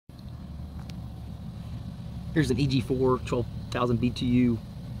Here's an EG4 12,000 BTU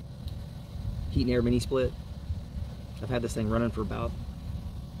heat and air mini split. I've had this thing running for about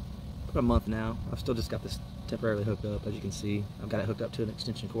a month now. I've still just got this temporarily hooked up. As you can see, I've got it hooked up to an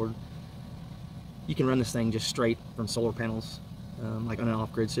extension cord. You can run this thing just straight from solar panels, like on an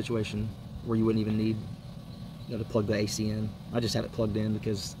off-grid situation where you wouldn't even need, to plug the AC in. I just have it plugged in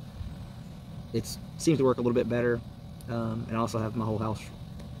because it seems to work a little bit better, and I also have my whole house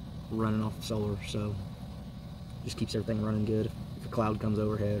running off of solar, so it just keeps everything running good if a cloud comes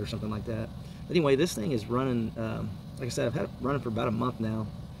overhead or something like that. But anyway, this thing is running, like I said, I've had it running for about a month now,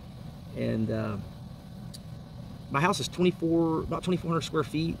 and my house is about 2,400 square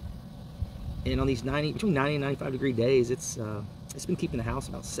feet, and on these between 90 and 95 degree days, it's been keeping the house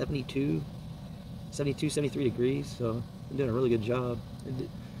about 72, 73 degrees, so I'm doing a really good job.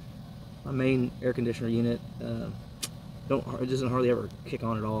 My main air conditioner unit it doesn't hardly ever kick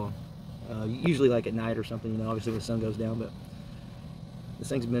on at all. Usually like at night or something, obviously when the sun goes down, but this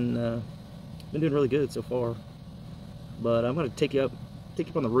thing's been doing really good so far. But I'm going to take you up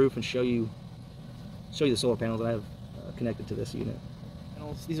on the roof and show you the solar panels that I have connected to this unit.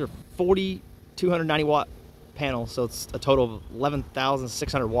 These are 40 290 watt panels, so it's a total of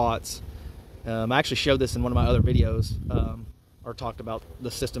 11,600 watts. I actually showed this in one of my other videos, or talked about the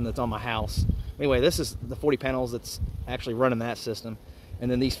system that's on my house. Anyway, this is the 40 panels that's actually running that system,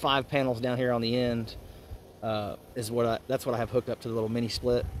 and then these 5 panels down here on the end that's what I have hooked up to the little mini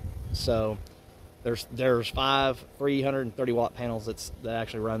split. So there's 5 330 watt panels that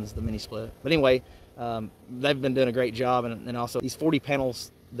actually runs the mini split. But anyway, they've been doing a great job, and also these 40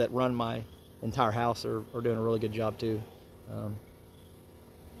 panels that run my entire house are doing a really good job too.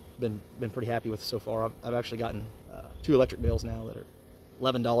 Been pretty happy with it so far. I've actually gotten 2 electric bills now that are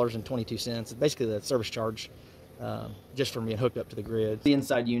 $11.22. It's basically the service charge just from being hooked up to the grid. The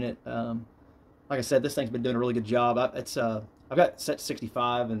inside unit, like I said, this thing's been doing a really good job. I've got it set to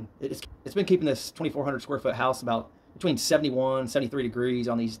 65, and it's been keeping this 2,400 square foot house about between 71 73 degrees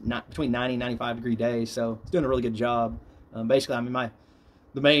on these between 90 and 95 degree days, so it's doing a really good job. Basically, I mean,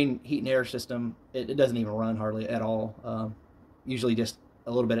 the main heat and air system, it doesn't even run hardly at all. Usually just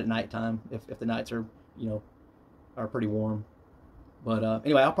a little bit at nighttime if the nights are are pretty warm. But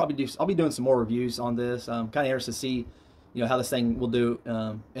anyway, I'll be doing some more reviews on this. Kind of interested to see how this thing will do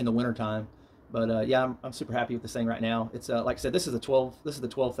in the winter time. But yeah, I'm super happy with this thing right now. It's like I said, this is the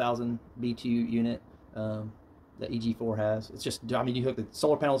 12,000 BTU unit that EG4 has. It's just, I mean, you hook the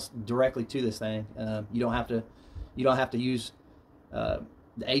solar panels directly to this thing. You don't have to use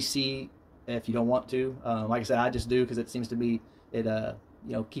the AC if you don't want to. Like I said, I just do because it seems to be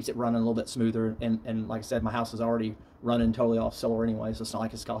keeps it running a little bit smoother. And like I said, my house is already running totally off solar anyway, so it's not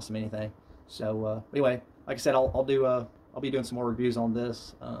like it's costing me anything. So anyway, like I said, I'll be doing some more reviews on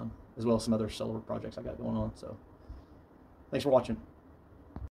this as well as some other solar projects I got going on. So thanks for watching.